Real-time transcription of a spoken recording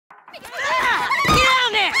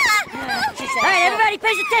All right, everybody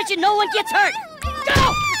pays attention. No one gets hurt. Go!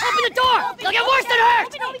 Open the door! They'll get worse than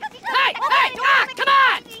hurt! Hey! Come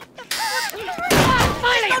on!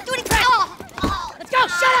 Finally! Don't do any crap! Let's go!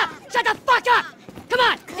 Shut up! Shut the fuck up! Come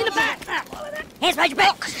on! In the back! Hands behind your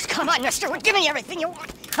back! Come on, mister. We're giving you everything you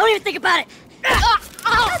want. Don't even think about it!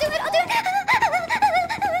 I'll do it. Okay.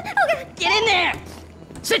 Get in there!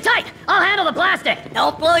 Sit tight! I'll handle the plastic!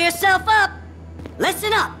 Don't blow yourself up!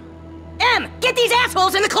 Listen up! M, get these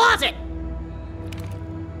assholes in the closet!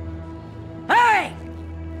 Hurry!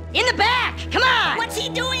 In the back! Come on! What's he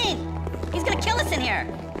doing? He's gonna kill us in here.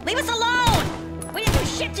 Leave us alone! We didn't do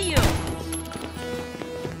shit to you.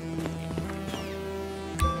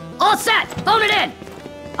 All set! Phone it in!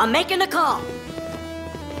 I'm making the call.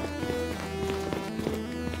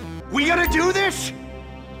 We gotta do this?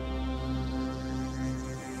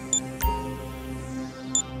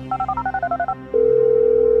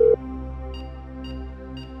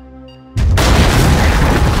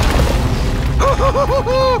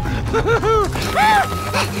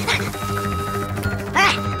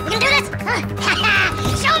 We gonna do this?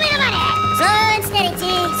 Show me the money! Slow and steady, T.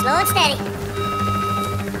 Slow and steady.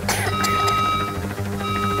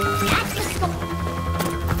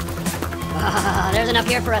 There's enough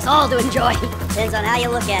here for us all to enjoy. Depends on how you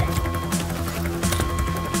look at it.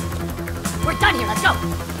 We're done here, let's go!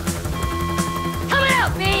 Coming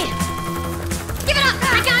out, B! Give it up!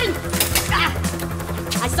 I got him!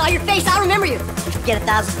 I saw your face, I'll remember you. You forget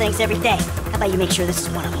 1,000 things every day. How about you make sure this is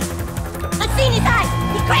one of them? Let's see in his eyes!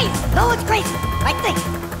 He's crazy! No one's crazy. I think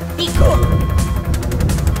he's cool.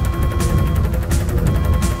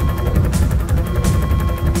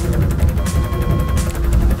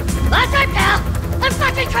 Last time, pal! I'm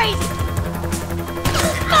fucking crazy!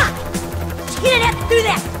 Fuck! You didn't have to do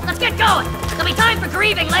that! Let's get going! There'll be time for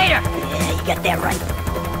grieving later! Yeah, you got that right.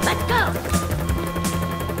 Let's go!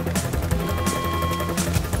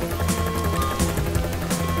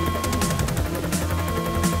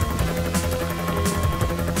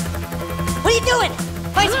 What are you doing?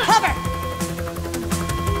 Find some cover!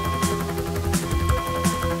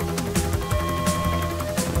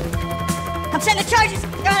 I'm setting the charges!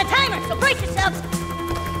 They're on a timer, so brace yourselves!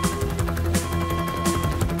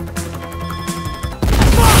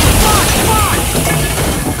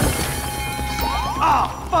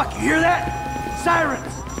 Oh, fuck, you hear that?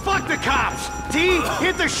 Sirens! Fuck the cops! T,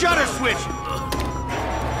 hit the shutter switch!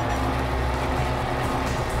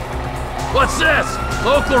 What's this?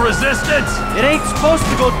 Local resistance? It ain't supposed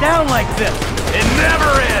to go down like this! It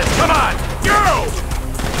never is! Come on, go!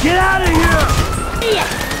 Get out of here! Idiot!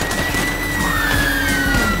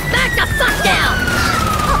 Back the fuck down!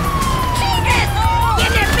 Jesus! Get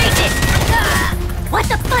in their faces! What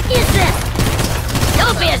the fuck is this?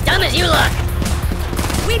 Don't be as dumb as you look!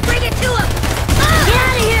 We bring it to him! Get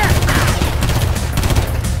out of here!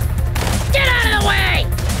 Get out of the way!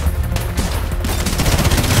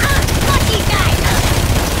 Fuck these guys!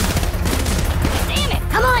 Damn it!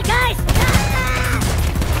 Come on, guys!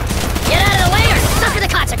 Get out of the way or suffer the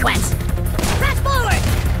consequence! Press forward!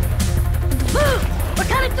 Move! We're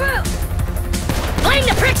coming through! Blame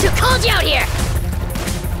the pricks who called you out here!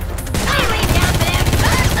 I raised down for them!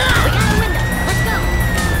 We got a window! Let's go!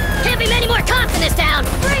 Can't be many more cops in this town!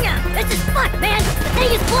 Bring 'em! This is fucked, man! The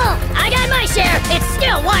thing is blown! I got my share! It's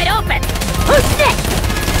still wide open! Who's next?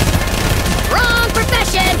 Wrong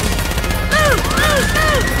profession! Move! Move!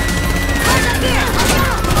 Move! Cars up here! Let's go!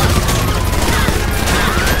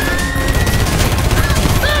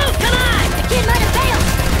 Move! Come on! The kid might have failed!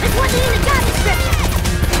 This wasn't in the job description!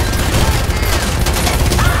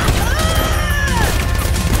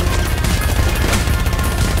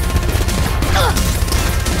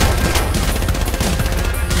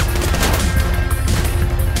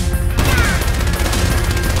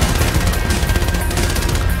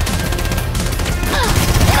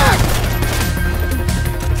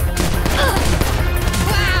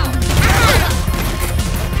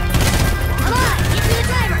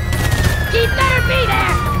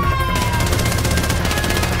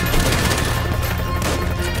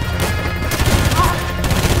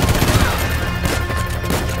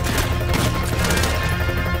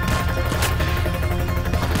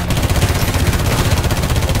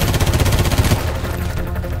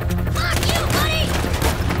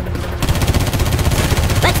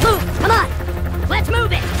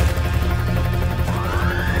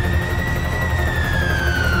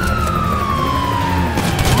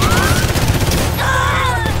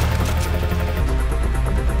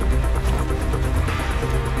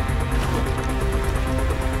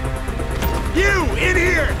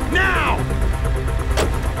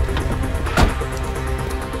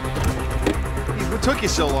 Took you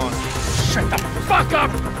so long? Shut the fuck up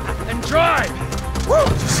and drive! Woo!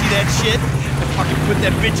 Did you see that shit? I fucking put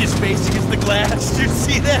that bitch's face against the glass. Did you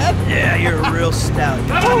see that? Yeah, you're a real stallion.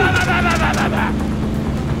 Fuck,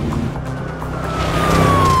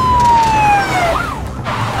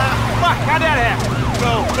 how'd that happen?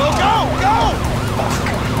 Go, go, go, go!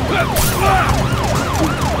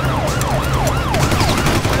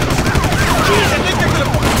 Jeez, I think they're gonna...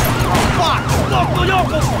 Fuck! Local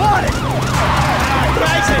yokel spotted!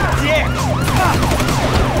 Guy's a dick!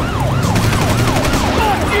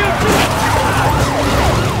 Fuck you!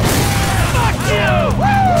 Fuck you!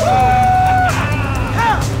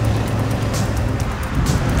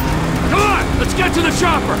 Come on, let's get to the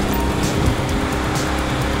chopper!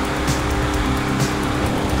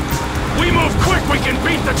 We move quick, we can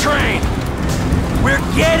beat the train! We're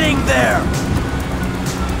getting there!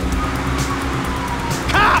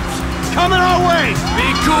 Cops! Coming our way!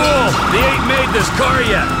 Be cool! They ain't made this car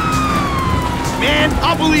yet! Man,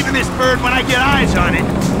 I'll believe in this bird when I get eyes on it.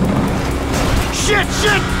 Shit,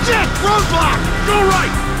 shit, shit! Roadblock! Go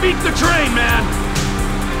right! Beat the train, man!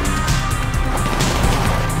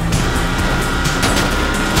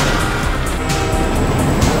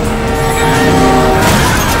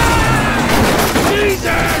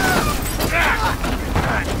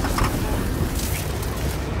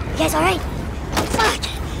 You guys all right? Fuck!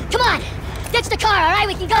 Come on! Ditch the car, all right?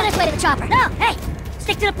 We can go this way to the chopper. No, hey!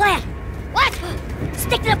 Stick to the plan. What?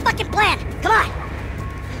 Stick to the fucking plan. Come on!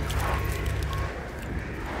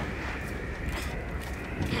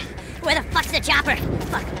 Where the fuck's the chopper?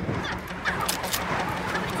 Fuck.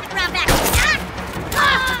 Round back.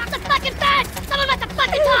 Ah! The fucking bed! Someone must have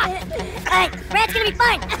fucking talked! Alright, Brad's gonna be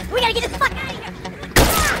fine. We gotta get this fuck out of here.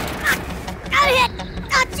 Out of here!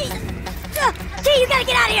 Oh, Jesus! T, you gotta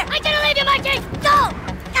get out of here! I'm gonna leave you, Mikey! Go!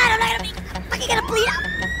 God, I'm not gonna be fucking gonna bleed out!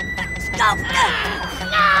 Let's go!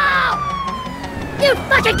 No! You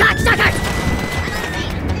fucking cocksuckers!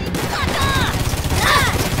 Fuck off!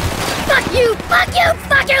 Fuck you! Fuck you!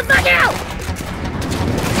 Fuck you! Fuck you!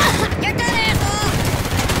 You're done, asshole!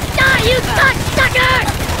 Die, you cocksuckers!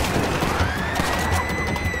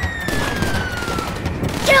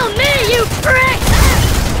 Kill me, you prick!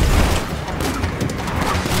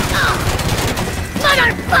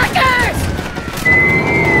 Motherfuckers!